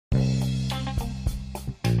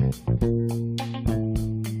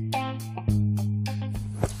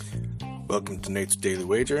Welcome to Nate's Daily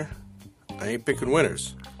Wager. I ain't picking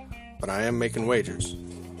winners, but I am making wagers.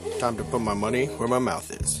 Time to put my money where my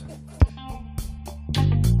mouth is.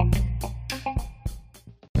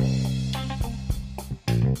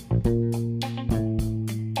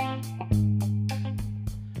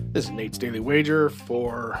 This is Nate's Daily Wager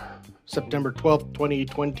for September 12th,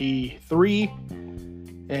 2023.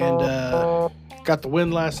 And got the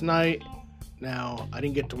win last night. Now, I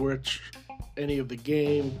didn't get to watch any of the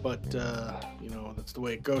game, but, that's the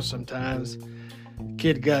way it goes sometimes.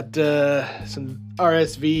 Kid got some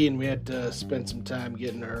RSV, and we had to spend some time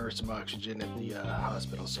getting her some oxygen at the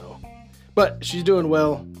hospital. But she's doing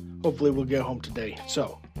well. Hopefully we'll get home today.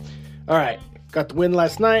 So, all right, got the win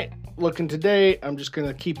last night. Looking today, I'm just going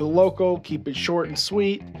to keep it local, keep it short and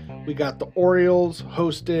sweet. We got the Orioles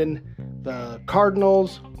hosting the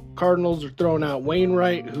Cardinals. Cardinals are throwing out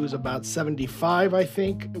Wainwright, who's about 75, I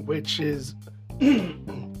think, which is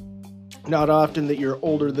not often that you're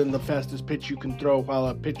older than the fastest pitch you can throw while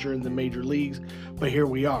a pitcher in the major leagues, but here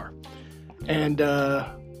we are. And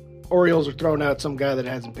Orioles are throwing out some guy that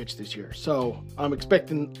hasn't pitched this year. So I'm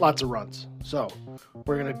expecting lots of runs. So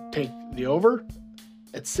we're going to take the over.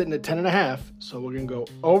 It's sitting at 10.5, so we're going to go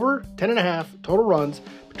over 10.5 total runs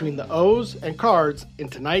between the O's and Cards in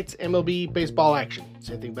tonight's MLB baseball action.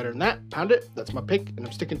 Say anything better than that, pound it. That's my pick, and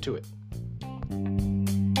I'm sticking to it.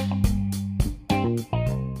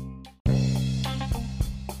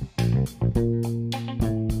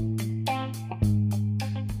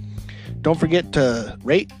 Don't forget to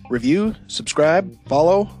rate, review, subscribe,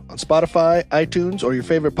 follow on Spotify, iTunes, or your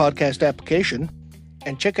favorite podcast application.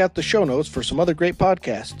 And check out the show notes for some other great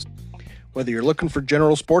podcasts. Whether you're looking for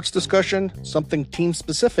general sports discussion, something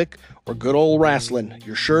team-specific, or good old wrestling,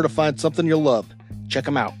 you're sure to find something you'll love. Check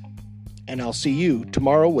them out. And I'll see you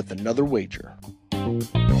tomorrow with another wager.